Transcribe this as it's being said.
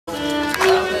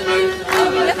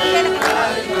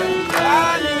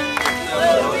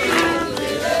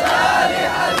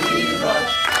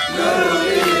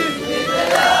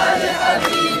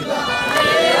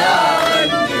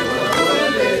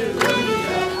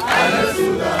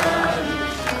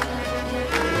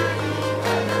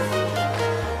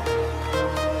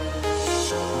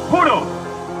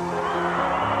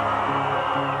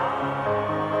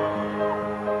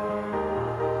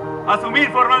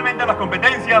limita las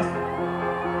competencias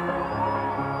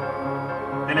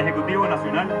del Ejecutivo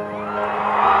Nacional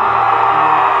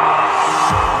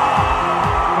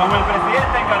como el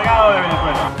presidente encargado de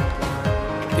Venezuela.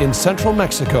 In central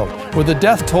Mexico, where the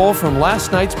death toll from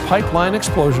last night's pipeline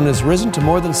explosion has risen to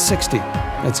more than 60.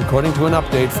 That's according to an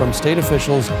update from state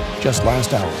officials just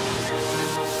last hour.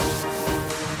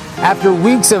 After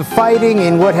weeks of fighting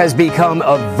in what has become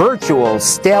a virtual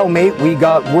stalemate, we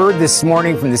got word this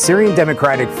morning from the Syrian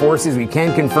Democratic Forces. We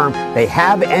can confirm they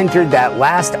have entered that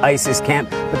last ISIS camp,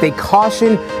 but they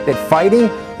caution that fighting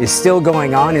is still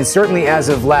going on. And certainly as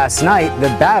of last night, the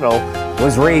battle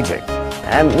was raging.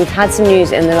 We've had some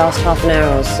news in the last half an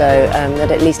hour or so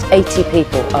that at least 80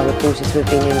 people are reported to have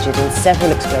been injured in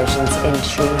several explosions in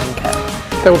Sri Lanka.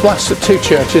 There were blasts at two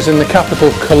churches in the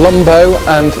capital Colombo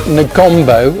and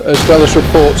Negombo, as well as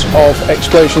reports of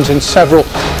explosions in several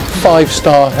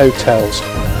five-star hotels.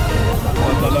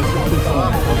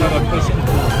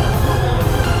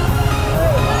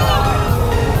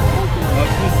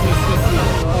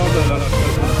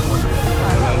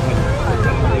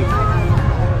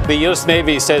 The U.S.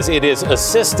 Navy says it is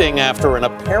assisting after an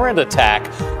apparent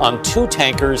attack on two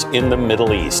tankers in the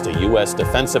Middle East. A U.S.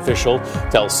 defense official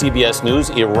tells CBS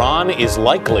News Iran is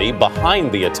likely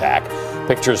behind the attack.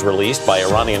 Pictures released by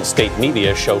Iranian state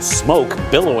media show smoke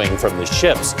billowing from the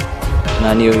ships. And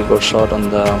I knew he got shot on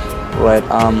the right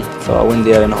arm, so I went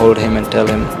there and hold him and tell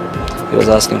him he was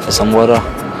asking for some water.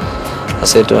 I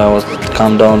said to him,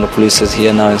 calm down, the police is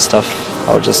here now and stuff.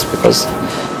 I was just because...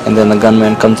 And then the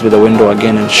gunman come through the window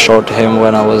again and shot him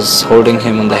when I was holding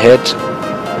him on the head,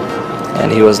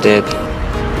 and he was dead.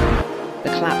 The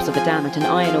collapse of a dam at an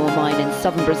iron ore mine in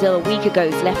southern Brazil a week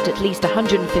ago has left at least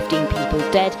 115 people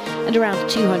dead and around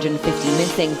 250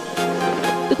 missing.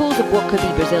 The cause of what could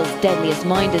be Brazil's deadliest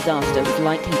mine disaster was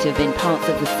likely to have been parts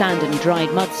of the sand and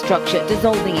dried mud structure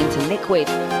dissolving into liquid.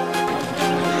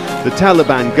 The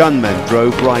Taliban gunmen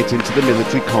drove right into the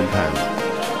military compound.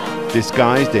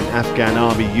 Disguised in Afghan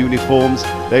army uniforms,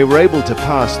 they were able to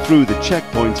pass through the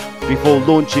checkpoint before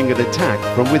launching an attack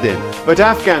from within. But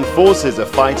Afghan forces are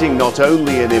fighting not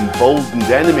only an emboldened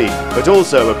enemy, but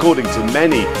also, according to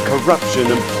many, corruption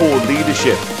and poor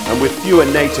leadership. And with fewer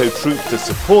NATO troops to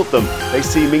support them, they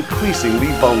seem increasingly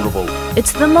vulnerable.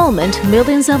 It's the moment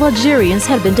millions of Algerians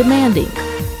had been demanding.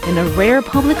 In a rare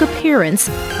public appearance,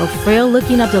 a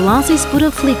frail-looking Abdelaziz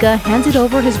Bouteflika handed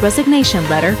over his resignation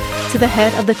letter to the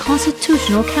head of the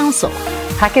Constitutional Council.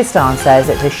 Pakistan says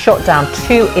it has shot down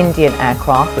 2 Indian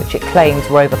aircraft which it claims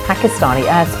were over Pakistani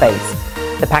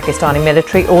airspace. The Pakistani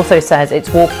military also says its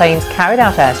warplanes carried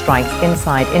out airstrikes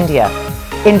inside India.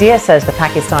 India says the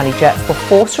Pakistani jets were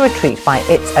forced to retreat by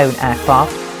its own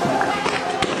aircraft,